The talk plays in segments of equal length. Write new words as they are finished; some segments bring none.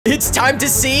It's time to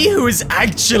see who is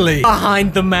actually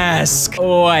behind the mask.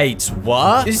 Wait,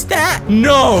 what? Is that?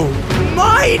 No!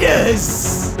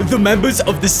 Midas! The members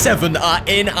of the 7 are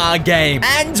in our game.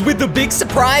 And with the big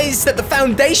surprise that the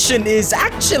foundation is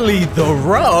actually The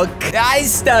Rock, I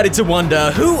started to wonder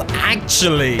who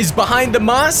actually is behind the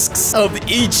masks of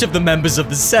each of the members of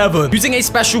the 7. Using a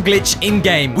special glitch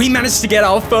in-game, we managed to get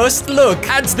our first look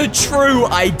at the true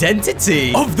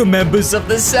identity of the members of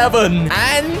the 7.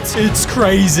 And it's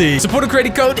crazy. Supporter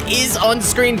creator code is on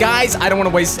screen, guys. I don't want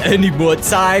to waste any more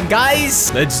time.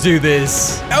 Guys, let's do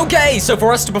this. Okay, so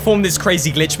for us to perform this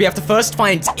crazy glitch, we have to first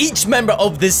find each member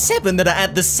of the 7 that are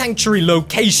at the sanctuary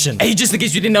location. Hey, just in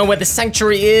case you didn't know where the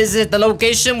sanctuary is, at the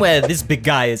location where this big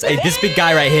guy is. Hey, this big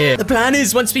guy right here. The plan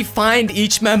is once we find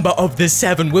each member of the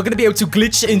 7, we're gonna be able to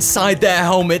glitch inside their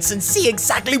helmets and see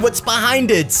exactly what's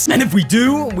behind it. And if we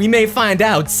do, we may find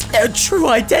out their true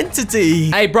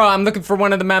identity. Hey, bro, I'm looking for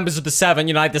one of the members of the 7.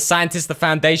 You know, like the scientist, the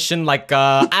foundation, like,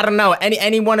 I don't know,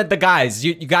 any one of the guys.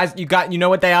 You guys, you know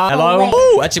what they are? Hello?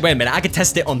 Oh, actually, wait a minute. I can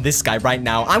test it on this guy right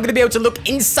now. I'm gonna be able to look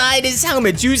inside his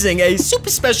helmet using a super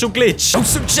special glitch. Oh,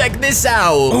 so check this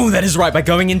out. Oh, that is right. By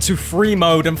going into free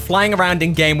mode and flying around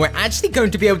in game, we're actually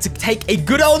going to be able to take a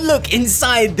good old look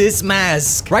inside this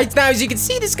mask. Right now, as you can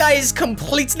see, this guy is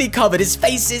completely covered. His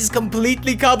face is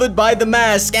completely covered by the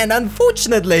mask. And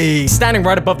unfortunately, standing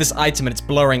right above this item and it's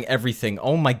blurring everything.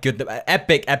 Oh my goodness.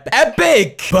 Epic.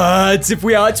 But if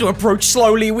we are to approach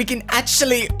slowly, we can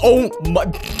actually, oh my,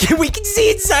 we can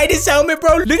see inside his helmet,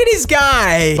 bro. Look at this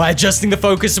guy. By adjusting the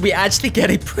focus, we actually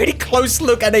get a pretty close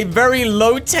look at a very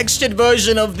low textured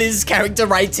version of this character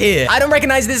right here. I don't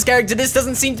recognize this character. This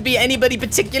doesn't seem to be anybody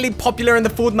particularly popular in the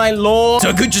Fortnite lore. So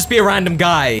it could just be a random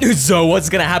guy. So what's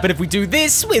gonna happen if we do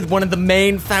this with one of the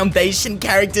main foundation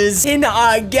characters in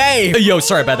our game? Yo,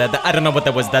 sorry about that. I don't know what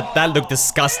that was. That looked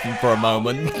disgusting for a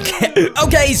moment.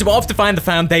 Okay, so we're off to find the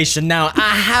foundation. Now,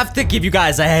 I have to give you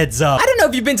guys a heads up. I don't know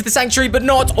if you've been to the sanctuary, but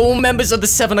not all members of the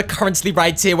 7 are currently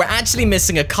right here. We're actually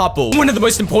missing a couple. One of the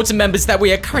most important members that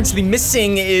we are currently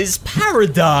missing is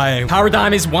Paradigm.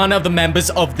 Paradigm is one of the members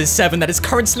of the 7 that is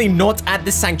currently not at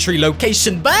the sanctuary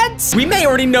location, but we may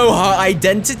already know her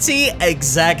identity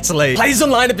exactly. Players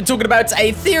online have been talking about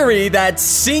a theory that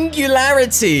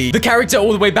Singularity, the character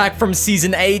all the way back from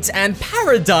season 8, and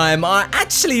Paradigm are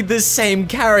actually the same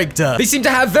character. They seem to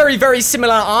have very, very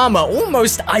similar armor,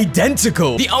 almost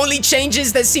identical. The only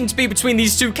changes that seem to be between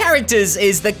these two characters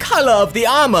is the color of the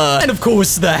armor and, of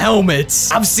course, the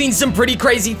helmets. I've seen some pretty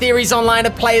crazy theories online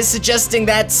of players suggesting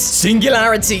that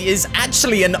Singularity is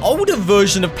actually an older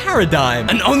version of Paradigm,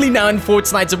 and only now in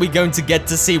Fortnite are we going to get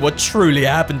to see what truly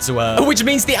happened to her. Which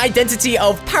means the identity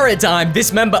of Paradigm,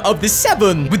 this member of the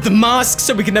 7, with the mask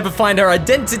so we can never find her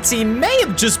identity, may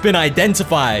have just been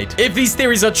identified. If these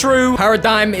theories are true,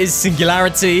 Paradigm is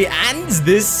Singularity, and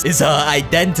this is her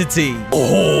identity.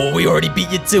 Oh, we already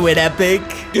beat you to it, Epic.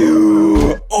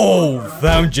 Oh,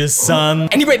 found your son.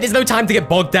 Anyway, there's no time to get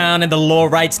bogged down in the lore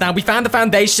right now. We found the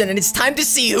foundation, and it's time to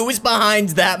see who is behind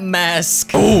that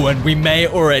mask. Oh, and we may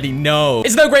already know.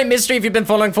 It's no great mystery if you've been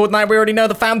following Fortnite. We already know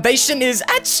the foundation is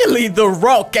actually The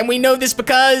Rock, and we know this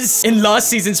because in last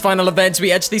season's final event,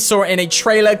 we actually saw in a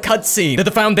trailer cutscene that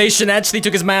the foundation actually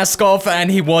took his mask off,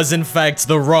 and he was in fact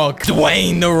The Rock.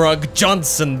 Dwayne The Rock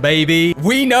Johnson, baby.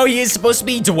 We know he is supposed to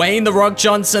be Dwayne The Rock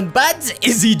Johnson, but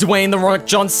is he Dwayne The Rock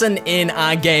Johnson in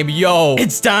our game? Yo,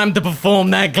 it's time to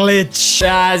perform that glitch.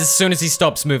 As soon as he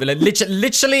stops moving, like,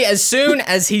 literally as soon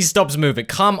as he stops moving.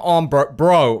 Come on,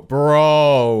 bro.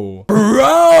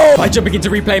 By jumping into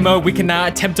replay mode, we can now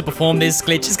attempt to perform this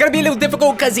glitch. It's gonna be a little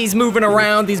difficult because he's moving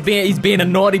around. He's being a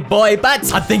naughty boy,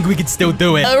 but I think we can still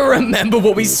do it. Remember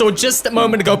what we saw just a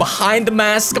moment ago behind the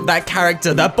mask of that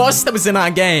character, that boss that was in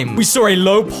our game. We saw a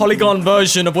low polygon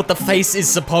version of what the face is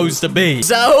supposed to be.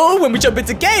 So when we jump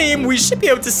into game, we should be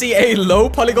able to see a low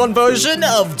polygon version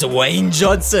of Dwayne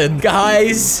Johnson.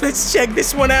 Guys, let's check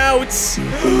this one out.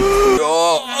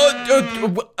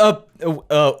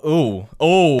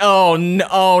 Oh,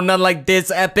 no, not like this,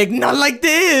 Epic, not like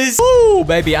this. Ooh,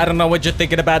 baby, I don't know what you're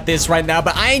thinking about this right now,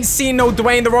 but I ain't seen no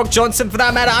Dwayne The Rock Johnson for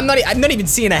that matter. I'm not even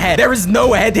seeing a head. There is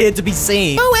no head here to be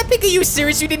seen. Oh, Epic, are you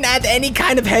serious? You didn't add any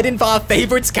kind of head in for our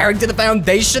favorites character, the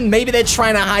foundation? Maybe they're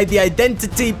trying to hide the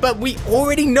identity, but we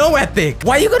already know, Epic.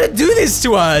 Why are you gonna do this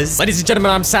to us? Ladies and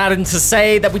gentlemen, I'm saddened to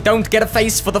say that we don't get a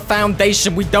face for the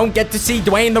foundation. We don't get to see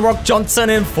Dwayne The Rock Johnson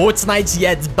in Fortnite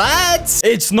yet, but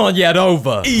it's not yet get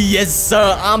over. Yes,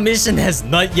 sir. Our mission has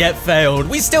not yet failed.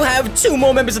 We still have 2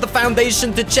 more members of the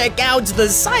Foundation to check out: the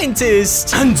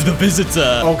scientist and the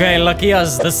visitor. Okay, lucky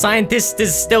us. The scientist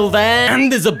is still there,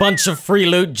 and there's a bunch of free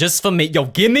loot just for me. Yo,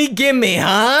 gimme,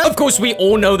 huh? Of course, we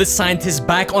all know the scientist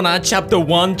back on our Chapter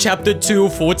 1, Chapter 2,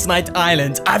 Fortnite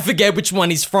Island. I forget which one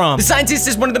he's from. The scientist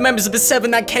is one of the members of the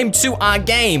 7 that came to our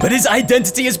game, but his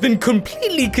identity has been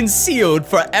completely concealed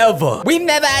forever. We've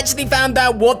never actually found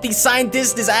out what the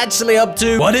scientist is actually up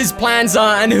to, what his plans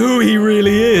are, and who he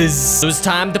really is. So it's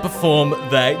time to perform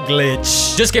that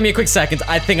glitch. Just give me a quick second.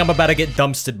 I think I'm about to get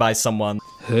dumpstered by someone.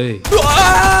 Hey.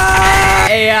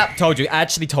 Yeah, told you.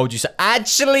 Actually told you so.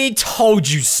 Actually told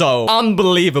you so.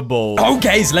 Unbelievable.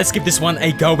 Okay, so let's give this one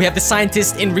a go. We have the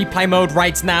scientist in replay mode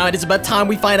right now. It is about time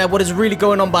we find out what is really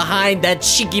going on behind that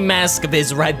cheeky mask of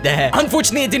his right there.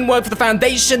 Unfortunately, it didn't work for the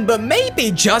Foundation, but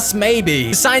maybe, just maybe,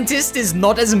 the scientist is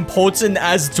not as important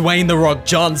as Dwayne The Rock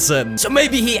Johnson. So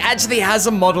maybe he actually has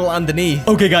a model underneath.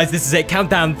 Okay, guys, this is it.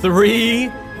 Countdown.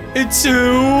 3,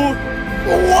 2,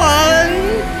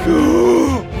 1.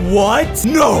 What?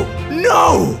 No!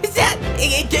 Is that...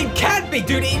 It can't be,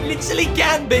 dude. It literally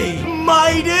can't be.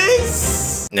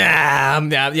 Midas? Yeah,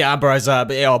 bros. No.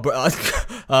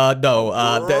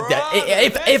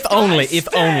 If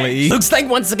only. Looks like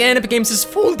once again Epic Games has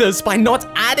fooled us by not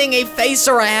adding a face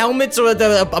or a helmet or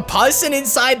a person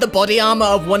inside the body armor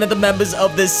of one of the members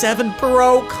of the 7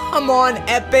 Pro. Come on,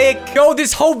 Epic. Yo,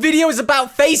 this whole video is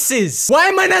about faces. Why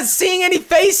am I not seeing any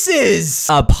faces?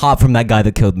 Apart from that guy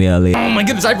that killed me earlier. Oh my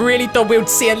goodness, I really thought we would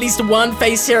see at least one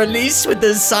face here, at least with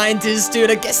the scientist,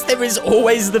 dude. I guess there is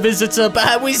always the visitor,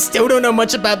 but we still don't know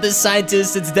much about the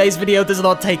scientist, and today's video does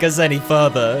not take us any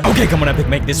further. Okay, come on, Epic,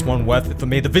 make this one worth it for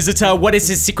me. The visitor, what is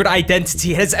his secret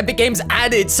identity? Has Epic Games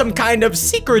added some kind of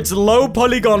secret low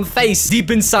polygon face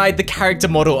deep inside the character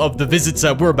model of the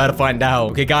visitor? We're about to find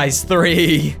out. Okay, guys,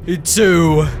 3,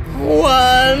 2, 1.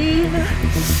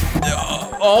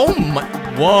 Oh my...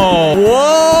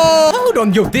 Whoa. Hold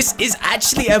on, yo, this is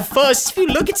actually, at first, if you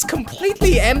look, it's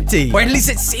completely empty. Or at least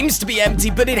it seems to be empty,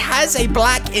 but it has a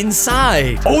black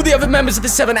inside. All the other members of the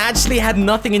 7 actually had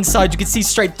nothing inside. You can see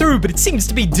straight through, but it seems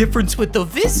to be different with the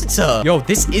visitor. Yo,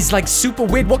 this is like super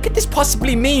weird. What could this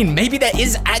possibly mean? Maybe there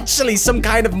is actually some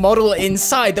kind of model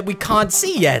inside that we can't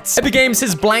see yet. Epic Games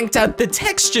has blanked out the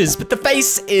textures, but the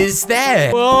face is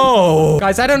there. Whoa.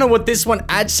 Guys, I don't know what this one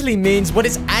actually means. What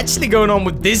is actually going on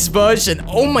with this version?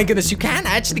 Oh my goodness, you can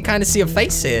actually kind of see a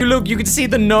face here. Look, you can see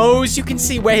the nose. You can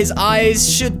see where his eyes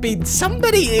should be.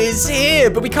 Somebody is here,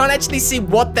 but we can't actually see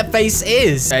what the face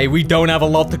is. Hey, we don't have a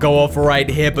lot to go off right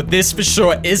here, but this for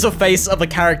sure is a face of a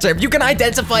character. If you can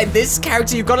identify this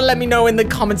character, you've got to let me know in the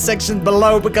comment section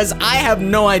below, because I have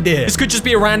no idea. This could just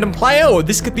be a random player, or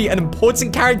this could be an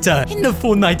important character in the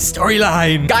Fortnite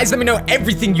storyline. Guys, let me know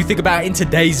everything you think about in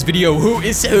today's video. Who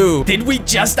is who? Did we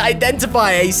just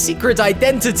identify a secret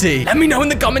identity? Let me know in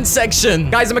the comment section.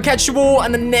 Guys, I'm gonna catch you all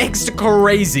on the next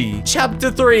crazy Chapter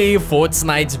 3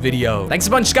 Fortnite video. Thanks a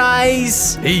bunch,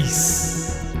 guys. Peace.